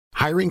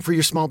Hiring for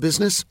your small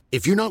business?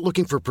 If you're not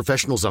looking for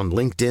professionals on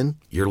LinkedIn,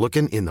 you're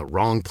looking in the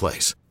wrong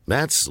place.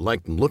 That's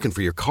like looking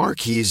for your car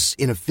keys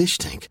in a fish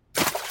tank.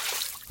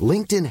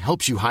 LinkedIn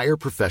helps you hire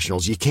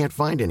professionals you can't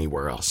find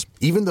anywhere else,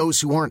 even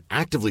those who aren't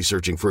actively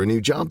searching for a new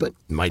job but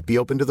might be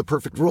open to the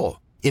perfect role.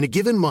 In a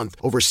given month,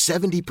 over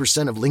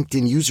 70% of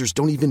LinkedIn users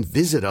don't even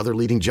visit other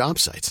leading job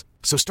sites.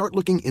 So start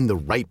looking in the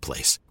right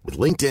place. With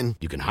LinkedIn,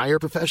 you can hire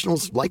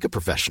professionals like a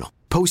professional.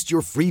 Post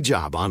your free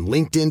job on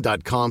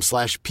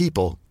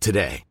linkedin.com/people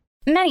today.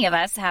 Many of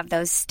us have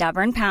those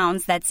stubborn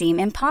pounds that seem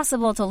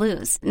impossible to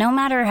lose, no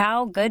matter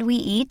how good we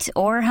eat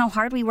or how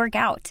hard we work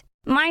out.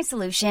 My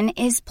solution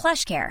is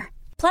PlushCare.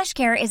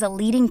 PlushCare is a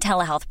leading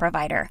telehealth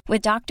provider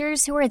with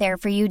doctors who are there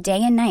for you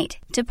day and night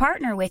to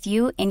partner with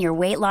you in your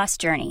weight loss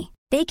journey.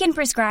 They can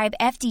prescribe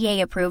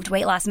FDA-approved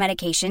weight loss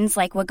medications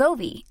like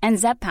Wegovy and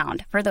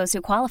Zepbound for those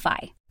who qualify.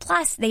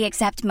 Plus, they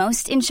accept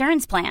most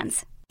insurance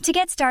plans. To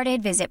get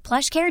started, visit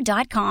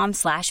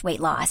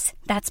plushcare.com/weightloss.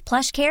 That's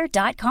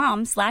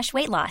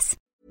plushcare.com/weightloss.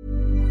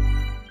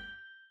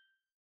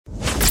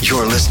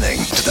 You're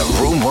listening to the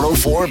Room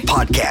 104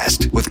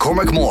 podcast with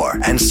Cormac Moore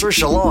and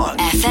Saoirse Long.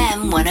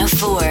 FM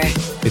 104.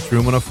 It's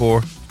Room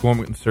 104.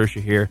 Cormac and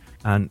Saoirse here.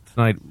 And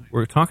tonight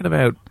we're talking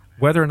about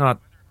whether or not,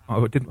 I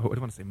don't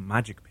want to say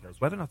magic pills,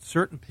 whether or not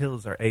certain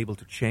pills are able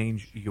to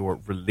change your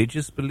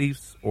religious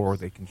beliefs or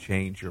they can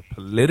change your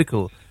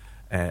political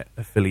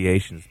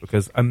affiliations.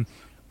 Because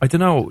I don't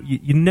know,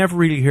 you never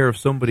really hear of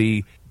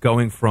somebody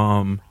going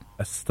from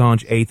a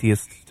staunch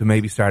atheist to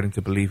maybe starting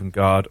to believe in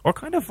God, or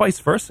kind of vice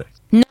versa.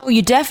 No,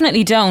 you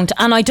definitely don't.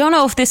 And I don't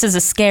know if this is a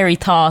scary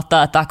thought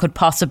that could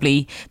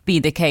possibly be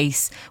the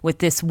case with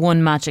this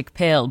one magic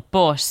pill.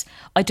 But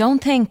I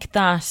don't think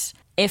that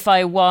if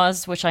I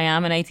was, which I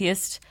am, an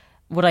atheist,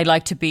 would I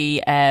like to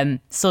be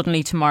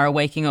suddenly tomorrow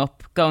waking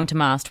up, going to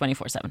Mass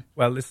 24/7?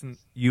 Well, listen,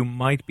 you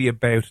might be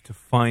about to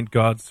find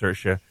God,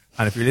 Saoirse.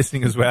 And if you're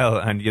listening as well,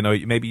 and you know,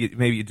 maybe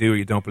you do or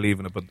you don't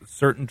believe in it, but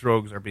certain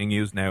drugs are being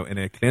used now in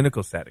a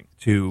clinical setting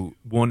to,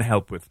 one,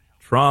 help with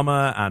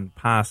trauma and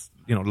past,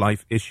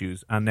 life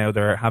issues, and now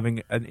they're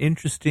having an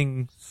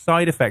interesting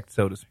side effect,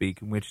 so to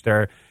speak, in which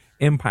they're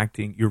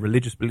impacting your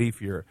religious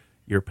belief, your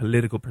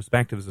political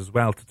perspectives as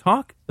well. To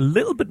talk a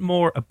little bit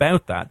more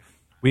about that,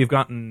 we've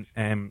gotten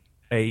a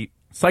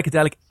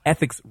psychedelic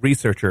ethics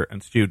researcher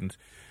and student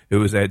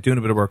who is doing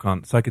a bit of work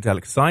on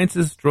psychedelic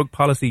sciences, drug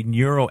policy,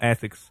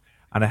 neuroethics,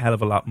 and a hell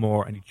of a lot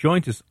more. And he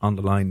joins us on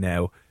the line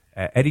now.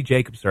 Eddie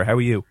Jacobs, sir, how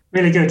are you?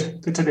 Really good.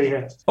 Good to be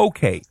here.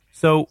 Okay,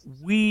 so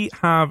we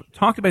have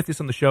talked about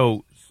this on the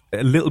show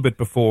a little bit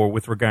before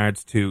with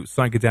regards to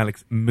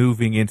psychedelics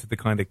moving into the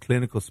kind of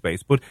clinical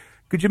space. But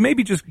could you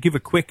maybe just give a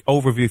quick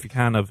overview, if you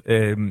can, of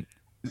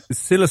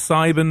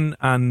psilocybin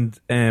and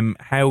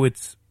how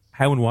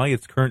and why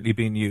it's currently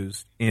being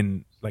used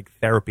in like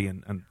therapy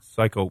and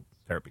psychotherapy?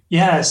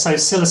 Yeah, so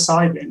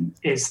psilocybin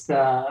is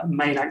the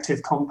main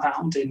active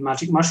compound in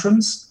magic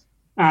mushrooms.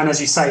 And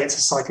as you say, it's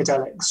a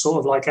psychedelic, sort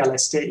of like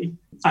LSD.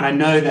 And I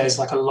know there's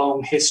like a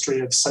long history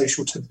of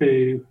social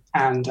taboo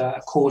and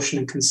caution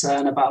and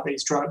concern about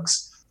these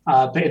drugs.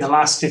 But in the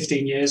last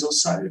 15 years or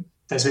so,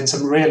 there's been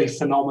some really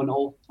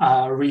phenomenal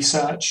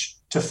research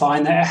to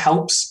find that it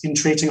helps in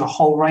treating a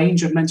whole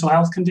range of mental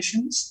health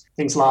conditions.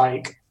 Things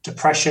like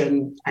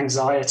depression,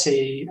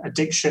 anxiety,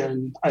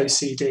 addiction,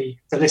 OCD.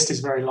 The list is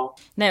very long.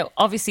 Now,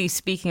 obviously,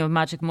 speaking of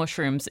magic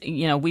mushrooms,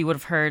 we would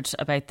have heard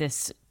about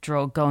this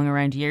drug going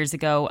around years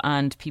ago,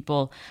 and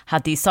people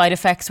had these side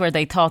effects where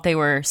they thought they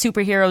were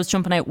superheroes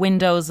jumping out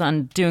windows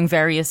and doing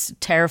various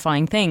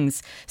terrifying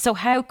things. So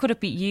how could it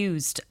be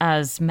used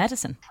as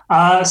medicine?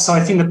 So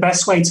I think the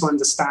best way to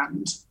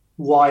understand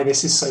why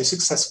this is so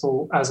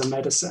successful as a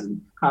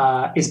medicine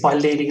is by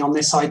leaning on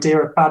this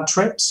idea of bad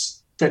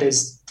trips that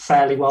is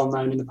fairly well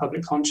known in the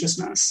public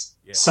consciousness.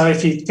 Yeah. So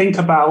if you think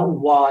about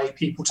why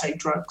people take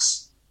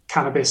drugs,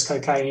 cannabis,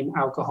 cocaine,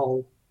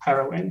 alcohol,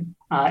 heroin,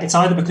 it's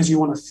either because you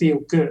want to feel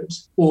good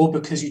or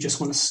because you just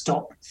want to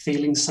stop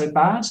feeling so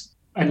bad.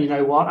 And you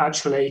know what?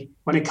 Actually,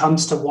 when it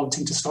comes to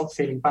wanting to stop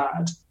feeling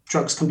bad,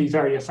 drugs can be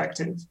very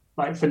effective,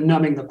 like for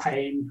numbing the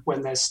pain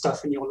when there's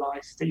stuff in your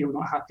life that you're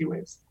not happy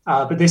with.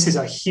 But this is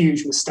a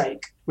huge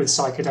mistake with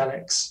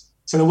psychedelics.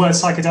 So the word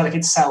psychedelic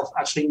itself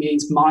actually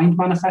means mind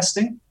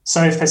manifesting.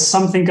 So if there's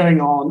something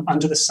going on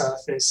under the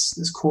surface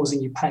that's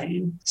causing you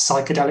pain,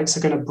 psychedelics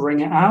are going to bring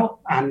it out,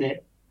 and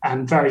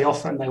very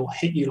often they will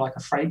hit you like a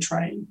freight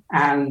train.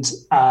 And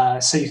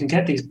so you can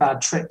get these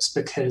bad trips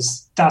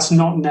because that's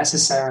not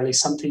necessarily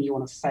something you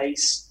want to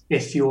face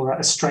if you're at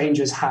a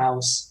stranger's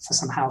house for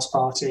some house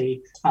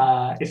party,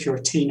 if you're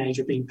a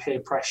teenager being peer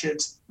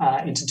pressured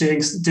into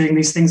doing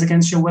these things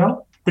against your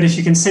will. But if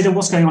you consider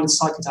what's going on in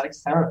psychedelic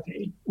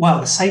therapy,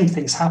 well, the same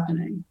thing's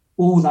happening.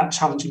 All that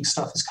challenging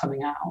stuff is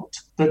coming out.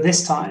 But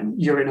this time,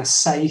 you're in a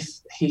safe,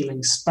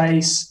 healing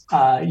space.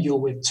 You're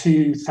with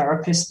two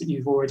therapists that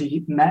you've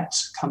already met,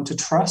 come to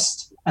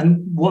trust.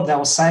 And what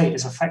they'll say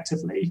is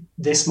effectively,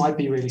 this might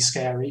be really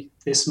scary.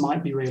 This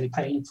might be really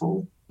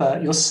painful,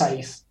 but you're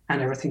safe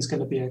and everything's going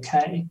to be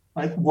okay.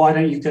 Like, why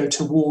don't you go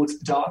towards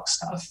the dark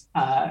stuff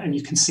and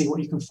you can see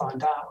what you can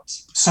find out?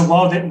 So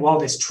while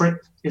this trip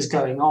is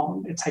going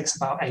on, it takes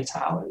about 8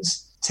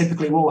 hours.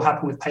 Typically what will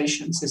happen with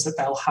patients is that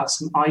they'll have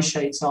some eye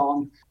shades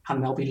on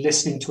and they'll be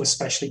listening to a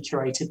specially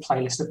curated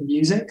playlist of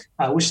music,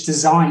 which is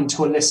designed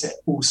to elicit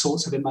all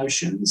sorts of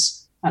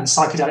emotions. And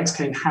psychedelics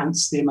can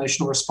enhance the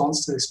emotional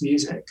response to this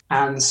music.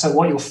 And so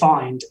what you'll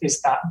find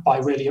is that by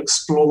really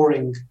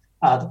exploring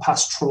the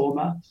past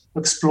trauma,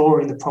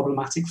 exploring the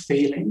problematic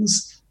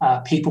feelings,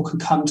 people can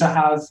come to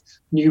have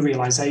new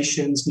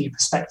realizations, new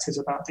perspectives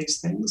about these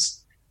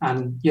things.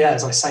 And yeah,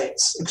 as I say,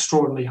 it's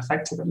extraordinarily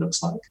effective, it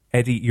looks like.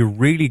 Eddie, you're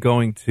really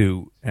going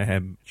to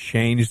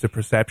change the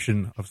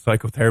perception of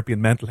psychotherapy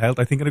and mental health,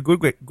 I think, in a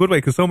good way,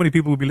 because so many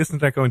people will be listening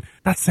to that going,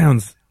 that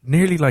sounds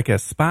nearly like a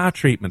spa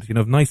treatment. You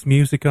know, nice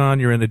music on,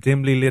 you're in a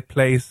dimly lit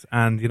place,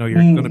 and, you know,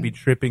 you're going to be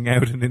tripping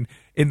out and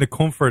in the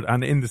comfort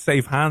and in the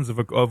safe hands of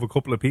a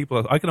couple of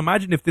people. I can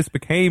imagine if this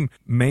became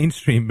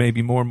mainstream,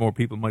 maybe more and more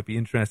people might be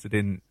interested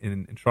in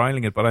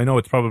trialing it, but I know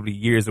it's probably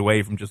years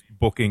away from just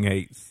booking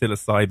a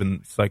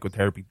psilocybin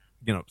psychotherapy,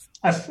 you know,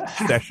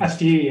 session. A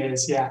few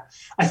years, yeah.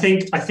 I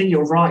think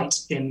you're right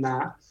in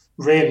that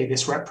really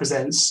this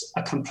represents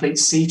a complete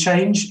sea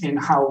change in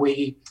how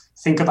we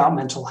think about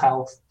mental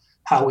health,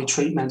 how we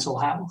treat mental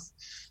health.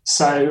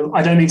 So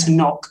I don't mean to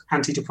knock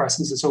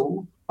antidepressants at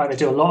all. Like, they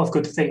do a lot of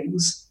good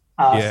things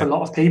for a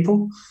lot of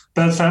people.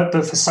 But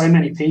for so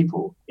many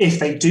people, if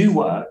they do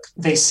work,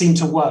 they seem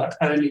to work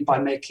only by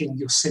making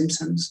your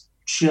symptoms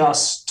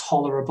just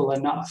tolerable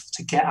enough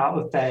to get out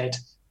of bed,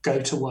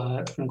 go to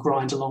work and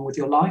grind along with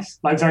your life.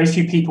 Like, very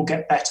few people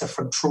get better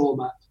from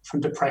trauma,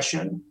 from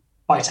depression,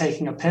 by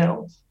taking a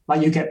pill.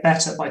 Like, you get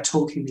better by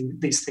talking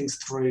these things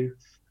through,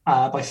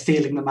 by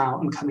feeling them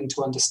out and coming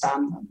to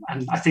understand them.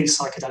 And I think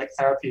psychedelic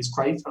therapy is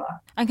great for that.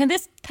 And can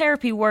this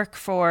therapy work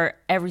for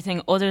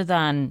everything other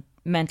than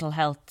mental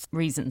health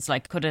reasons?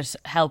 Like, could it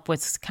help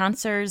with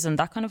cancers and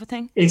that kind of a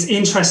thing? It's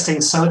interesting.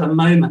 So at the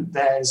moment,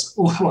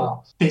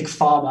 Big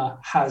Pharma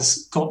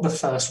has got the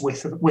first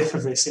whiff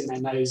of this in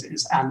their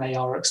noses, and they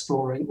are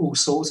exploring all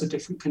sorts of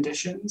different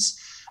conditions.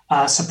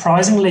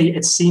 Surprisingly,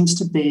 it seems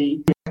to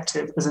be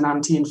effective as an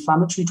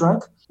anti-inflammatory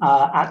drug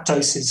at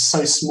doses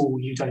so small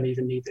you don't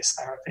even need this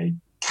therapy.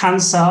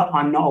 Cancer,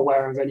 I'm not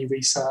aware of any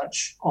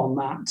research on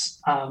that.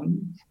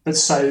 But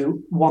so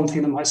one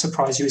thing that might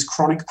surprise you is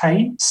chronic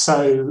pain.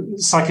 So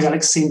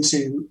psychedelics seem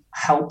to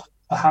help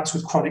perhaps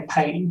with chronic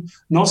pain,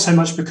 not so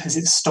much because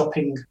it's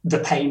stopping the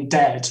pain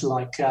dead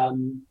like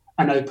an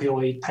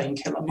opioid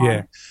painkiller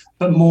might,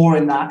 but more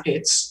in that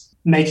it's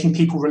making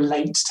people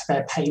relate to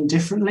their pain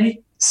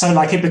differently. So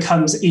like it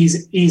becomes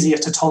easier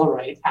to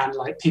tolerate, and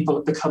like people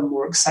have become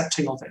more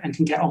accepting of it and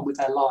can get on with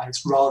their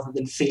lives rather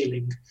than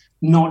feeling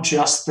not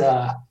just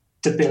the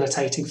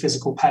debilitating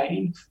physical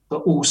pain, but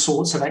all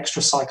sorts of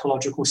extra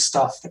psychological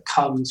stuff that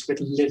comes with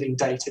living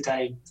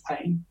day-to-day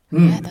pain.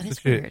 Yeah, that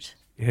is weird.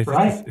 Yeah,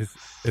 right?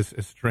 It's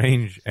a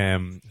strange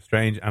and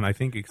I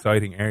think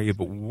exciting area.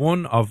 But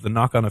one of the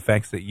knock-on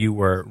effects that you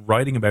were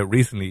writing about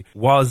recently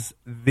was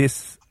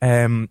this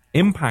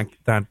impact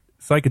that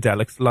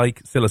psychedelics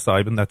like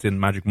psilocybin, that's in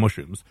magic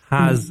mushrooms,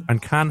 has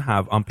and can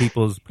have on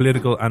people's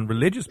political and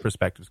religious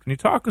perspectives. Can you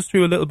talk us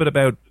through a little bit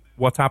about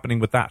what's happening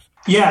with that?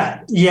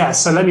 Yeah.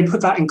 So let me put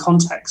that in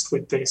context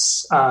with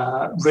this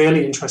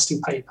really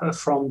interesting paper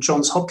from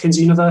Johns Hopkins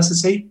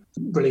University,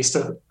 released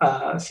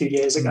a few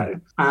years ago.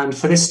 And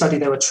for this study,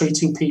 they were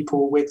treating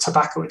people with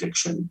tobacco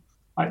addiction.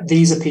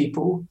 These are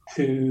people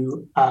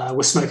who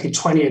were smoking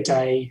 20 a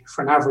day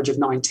for an average of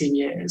 19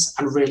 years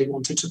and really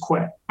wanted to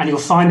quit. And you'll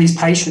find these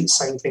patients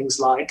saying things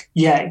like,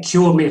 yeah, it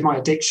cured me of my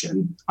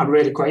addiction. I'm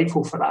really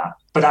grateful for that.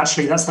 But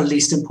actually, that's the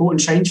least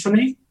important change for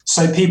me.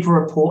 So people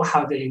report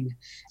having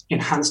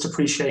enhanced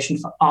appreciation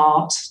for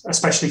art,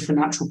 especially for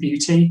natural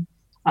beauty,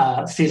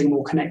 feeling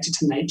more connected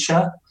to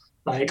nature,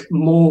 like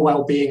more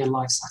well-being and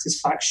life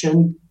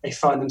satisfaction. They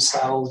find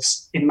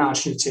themselves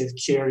imaginative,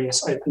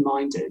 curious,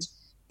 open-minded.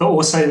 But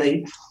also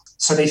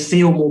they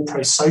feel more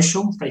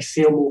pro-social, they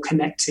feel more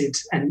connected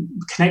to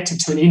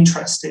and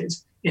interested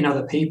in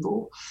other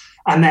people.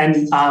 And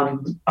then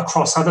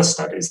across other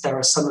studies, there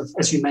are some of,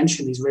 as you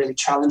mentioned, these really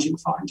challenging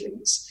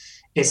findings,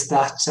 is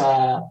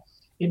that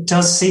it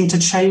does seem to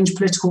change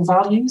political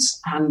values.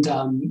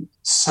 And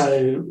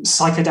so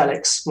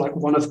psychedelics, like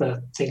one of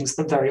the things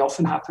that very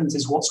often happens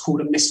is what's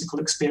called a mystical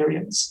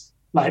experience,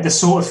 like the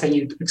sort of thing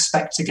you'd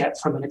expect to get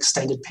from an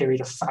extended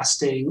period of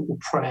fasting or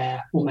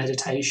prayer or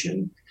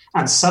meditation.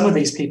 And some of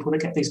these people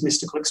that get these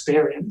mystical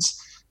experience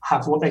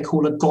have what they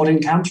call a God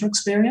encounter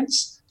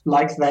experience,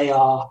 like they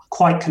are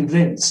quite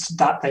convinced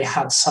that they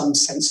had some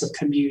sense of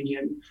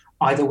communion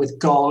either with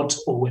God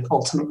or with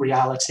ultimate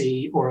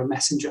reality or a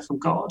messenger from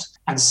God.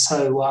 And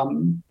so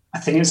I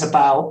think it's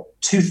about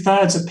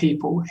 2/3 of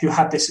people who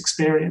had this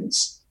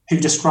experience who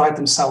described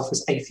themselves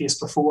as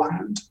atheists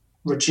beforehand.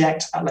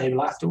 reject that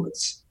label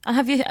afterwards. And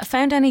have you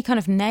found any kind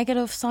of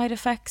negative side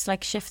effects,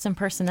 like shifts in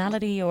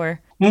personality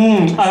or?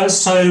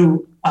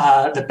 The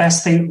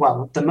best thing,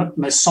 the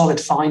most solid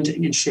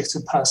finding in shifts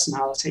of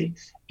personality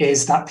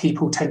is that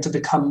people tend to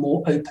become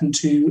more open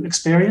to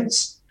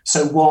experience.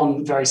 So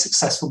one very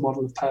successful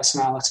model of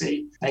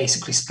personality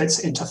basically splits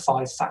it into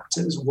 5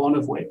 factors, one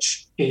of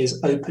which is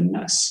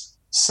openness.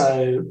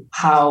 So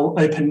how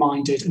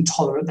open-minded and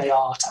tolerant they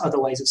are to other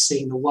ways of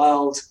seeing the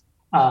world,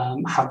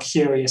 how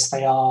curious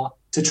they are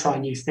to try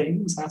new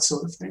things, that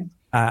sort of thing.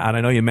 And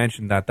I know you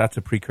mentioned that that's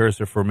a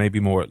precursor for maybe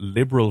more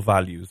liberal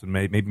values and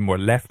maybe more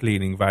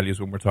left-leaning values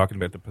when we're talking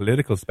about the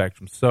political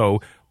spectrum. So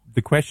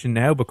the question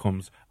now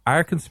becomes,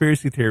 are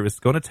conspiracy theorists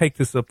going to take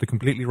this up the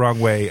completely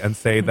wrong way and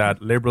say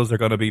that liberals are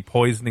going to be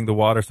poisoning the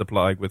water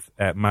supply with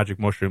magic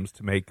mushrooms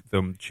to make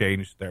them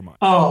change their mind?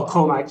 Oh,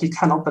 Cormac, you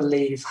cannot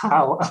believe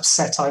how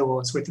upset I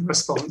was with the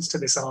response to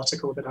this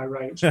article that I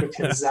wrote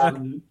because, a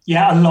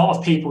lot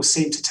of people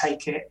seem to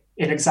take it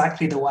in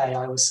exactly the way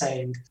I was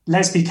saying.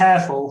 Let's be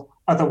careful,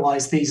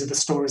 otherwise these are the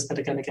stories that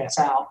are going to get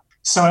out.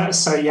 So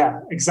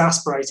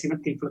exasperating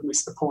that people have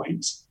missed the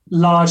point.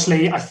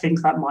 Largely, I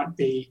think that might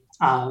be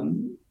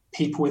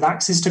people with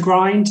axes to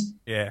grind,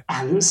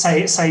 and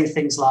saying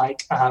things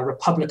like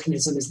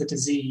republicanism is the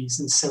disease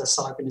and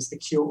psilocybin is the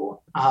cure.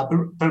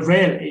 But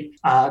really,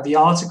 the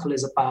article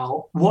is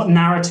about what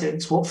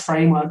narratives, what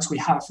frameworks we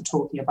have for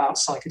talking about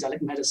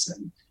psychedelic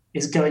medicine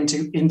is going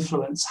to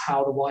influence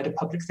how the wider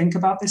public think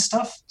about this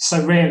stuff.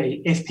 So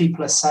really, if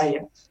people are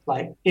saying,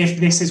 like, if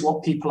this is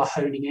what people are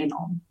honing in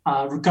on,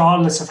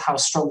 regardless of how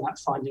strong that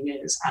finding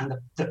is, and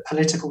the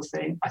political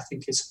thing, I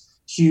think, is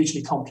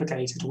hugely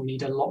complicated, we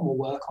need a lot more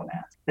work on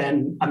it,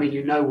 then, I mean,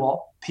 you know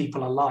what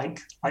people are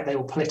like they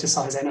will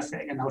politicize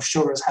anything, and they'll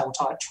sure as hell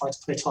try to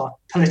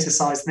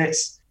politicize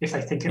this if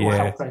they think it will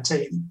help their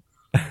team.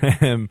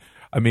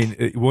 I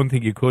mean, one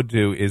thing you could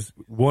do is,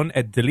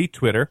 delete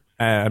Twitter,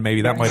 and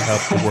maybe that might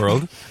help the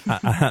world.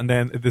 And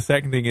then the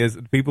second thing is,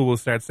 people will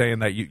start saying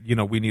that,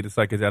 we need a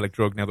psychedelic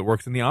drug now that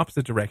works in the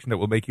opposite direction, that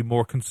will make you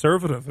more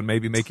conservative and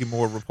maybe make you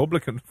more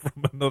Republican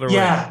from another way.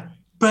 Yeah.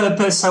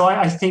 But so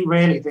I think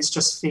really this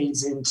just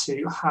feeds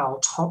into how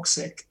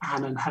toxic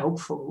and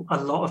unhelpful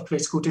a lot of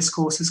political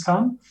discourse has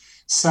come.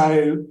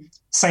 So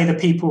say the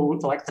people,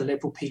 like the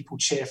liberal people,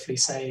 cheerfully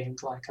saying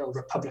like, oh,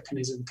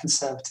 republicanism,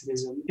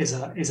 conservatism is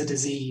a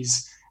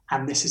disease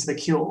and this is the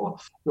cure.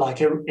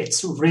 Like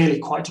it's really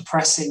quite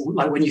depressing.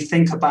 Like when you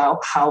think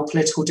about how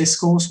political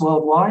discourse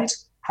worldwide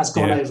has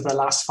gone over the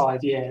last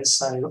 5 years.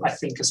 So I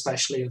think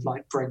especially of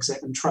like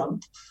Brexit and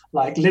Trump,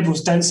 like liberals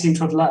don't seem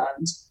to have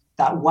learned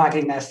that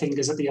wagging their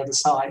fingers at the other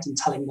side and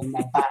telling them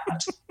they're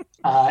bad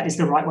is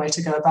the right way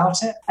to go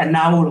about it. And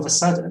now all of a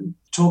sudden,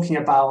 talking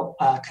about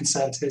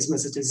conservatism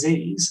as a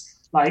disease,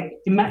 like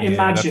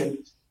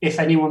imagine if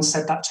anyone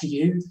said that to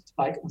you,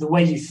 like the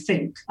way you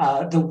think,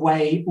 the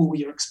way all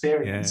your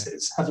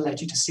experiences have led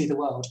you to see the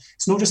world.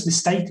 It's not just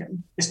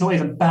mistaken. It's not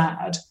even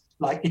bad.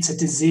 Like it's a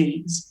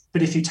disease.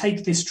 But if you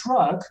take this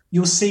drug,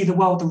 you'll see the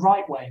world the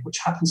right way, which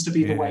happens to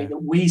be the way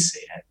that we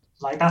see it.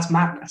 Like that's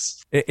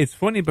madness. It's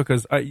funny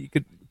because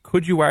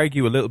could you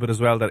argue a little bit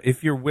as well that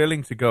if you're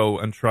willing to go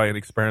and try an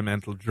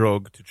experimental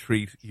drug to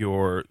treat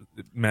your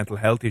mental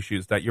health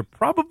issues, that you're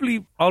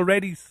probably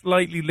already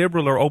slightly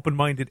liberal or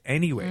open-minded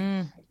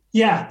anyway?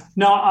 Yeah,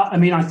 no, I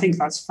mean, I think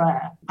that's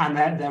fair. And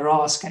there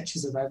are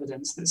sketches of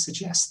evidence that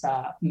suggest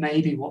that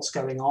maybe what's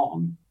going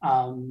on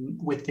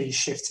with these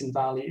shifts in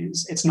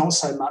values, it's not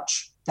so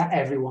much that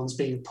everyone's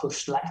being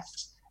pushed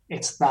left.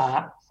 It's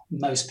that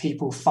most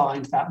people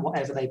find that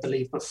whatever they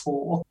believed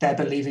before, they're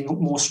believing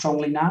more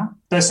strongly now.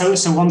 But so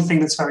one thing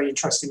that's very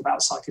interesting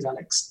about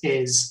psychedelics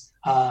is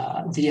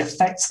the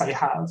effects they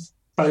have,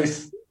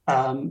 both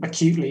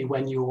acutely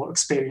when you're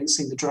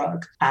experiencing the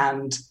drug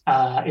and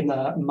in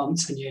the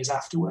months and years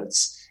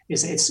afterwards,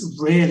 is it's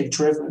really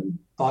driven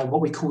by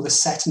what we call the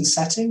set and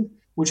setting,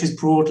 which is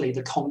broadly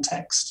the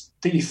context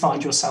that you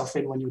find yourself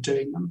in when you're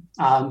doing them.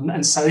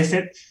 And so if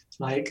it,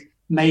 like,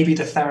 maybe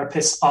the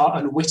therapists are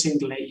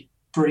unwittingly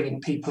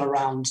bringing people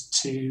around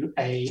to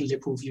a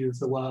liberal view of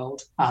the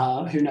world.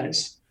 Who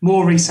knows?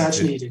 More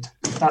research needed.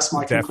 That's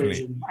my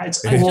conclusion.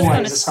 It's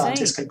always a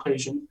scientist's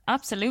conclusion.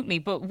 Absolutely.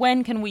 But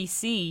when can we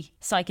see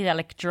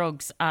psychedelic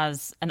drugs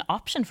as an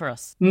option for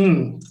us?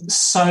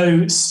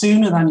 So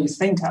sooner than you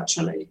think,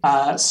 actually.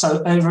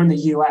 So over in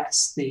the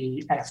US,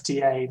 the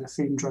FDA, the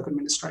Food and Drug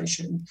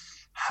Administration,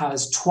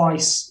 has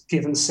twice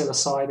given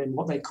psilocybin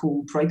what they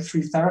call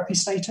breakthrough therapy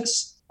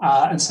status.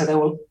 And so they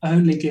will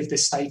only give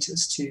this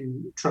status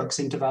to drugs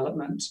in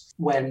development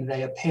when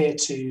they appear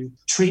to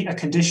treat a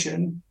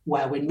condition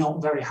where we're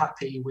not very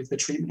happy with the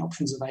treatment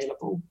options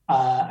available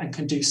and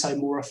can do so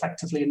more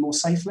effectively and more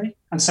safely.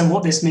 And so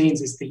what this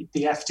means is the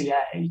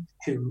FDA,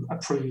 who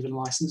approve and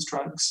license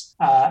drugs,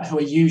 who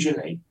are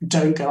usually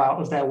don't go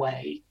out of their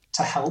way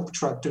to help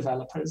drug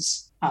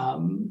developers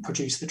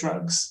produce the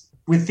drugs,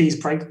 with these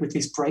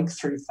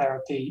breakthrough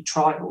therapy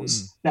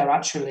trials, they're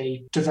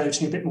actually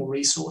devoting a bit more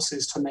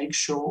resources to make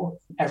sure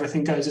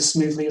everything goes as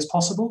smoothly as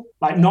possible.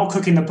 Like not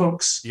cooking the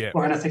books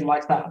or anything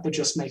like that, but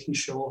just making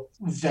sure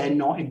they're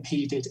not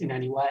impeded in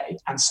any way.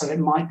 And so it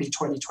might be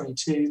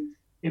 2022,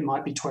 it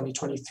might be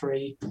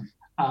 2023.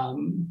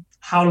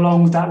 How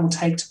long that will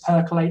take to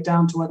percolate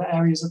down to other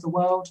areas of the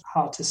world,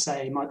 hard to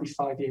say. Might be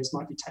 5 years,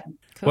 might be 10.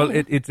 Cool. Well,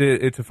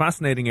 it's a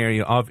fascinating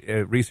area of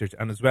research,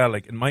 and as well,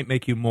 like it might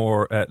make you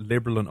more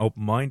liberal and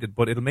open-minded,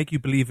 but it'll make you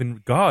believe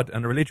in God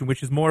and a religion,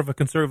 which is more of a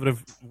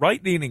conservative,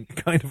 right-leaning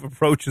kind of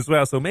approach as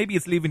well. So maybe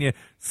it's leaving you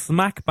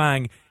smack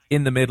bang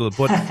in the middle.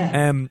 But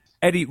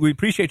Eddie, we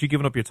appreciate you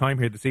giving up your time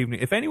here this evening.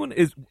 If anyone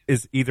is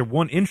either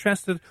one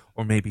interested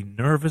or maybe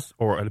nervous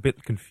or a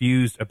bit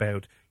confused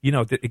about,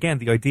 again,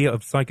 the idea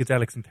of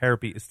psychedelics and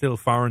therapy is still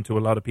foreign to a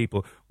lot of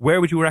people,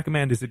 where would you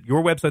recommend? Is it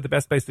your website the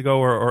best place to go,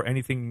 or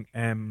anything,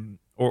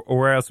 or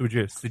where else would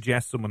you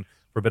suggest someone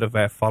for a bit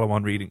of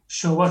follow-on reading?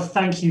 Sure. Well,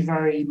 thank you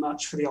very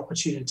much for the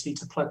opportunity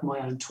to plug my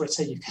own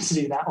Twitter. You can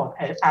do that on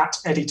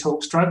at Eddie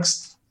Talks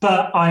Drugs.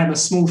 But I am a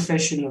small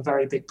fish in a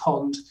very big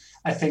pond.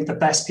 I think the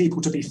best people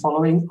to be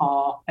following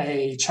are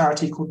a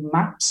charity called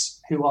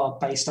MAPS, who are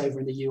based over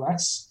in the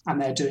US,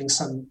 and they're doing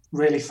some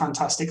really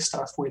fantastic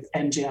stuff with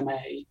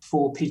MGMA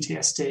for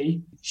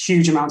PTSD.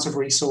 Huge amounts of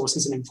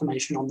resources and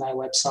information on their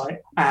website.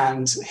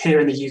 And here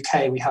in the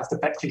UK, we have the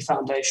Beckley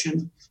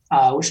Foundation,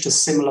 which does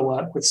similar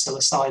work with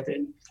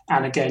psilocybin.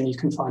 And again, you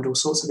can find all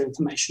sorts of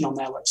information on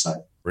their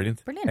website.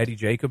 Brilliant. Eddie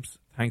Jacobs,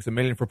 thanks a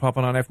million for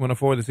popping on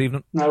F104 this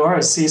evening. No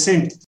worries. See you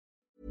soon.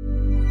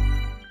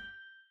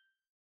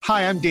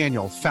 Hi, I'm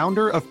Daniel,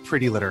 founder of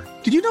Pretty Litter.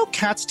 Did you know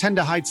cats tend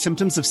to hide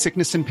symptoms of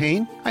sickness and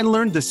pain? I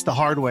learned this the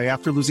hard way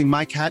after losing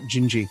my cat,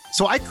 Gingy.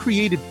 So I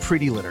created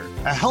Pretty Litter,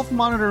 a health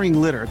monitoring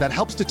litter that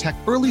helps detect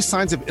early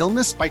signs of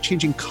illness by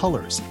changing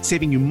colors,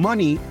 saving you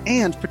money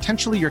and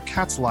potentially your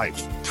cat's life.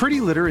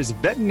 Pretty Litter is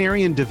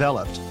veterinarian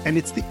developed, and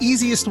it's the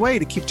easiest way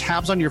to keep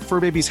tabs on your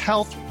fur baby's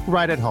health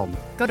right at home.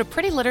 Go to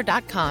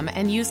prettylitter.com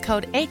and use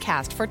code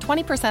ACAST for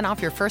 20%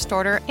 off your first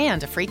order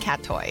and a free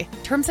cat toy.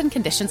 Terms and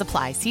conditions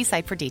apply. See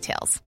site for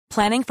details.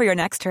 Planning for your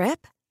next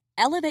trip?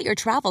 Elevate your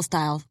travel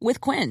style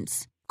with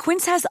Quince.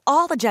 Quince has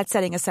all the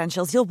jet-setting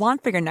essentials you'll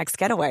want for your next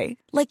getaway,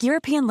 like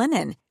European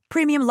linen,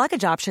 premium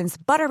luggage options,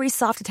 buttery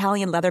soft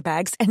Italian leather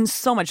bags, and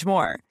so much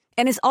more.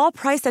 And is all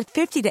priced at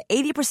 50 to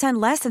 80%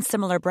 less than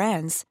similar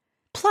brands.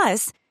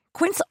 Plus,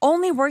 Quince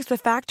only works with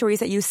factories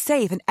that use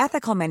safe and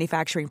ethical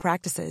manufacturing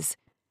practices.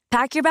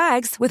 Pack your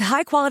bags with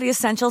high-quality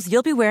essentials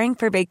you'll be wearing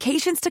for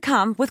vacations to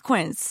come with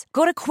Quince.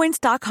 Go to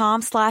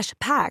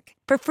quince.com/pack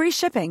for free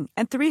shipping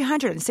and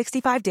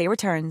 365-day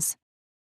returns.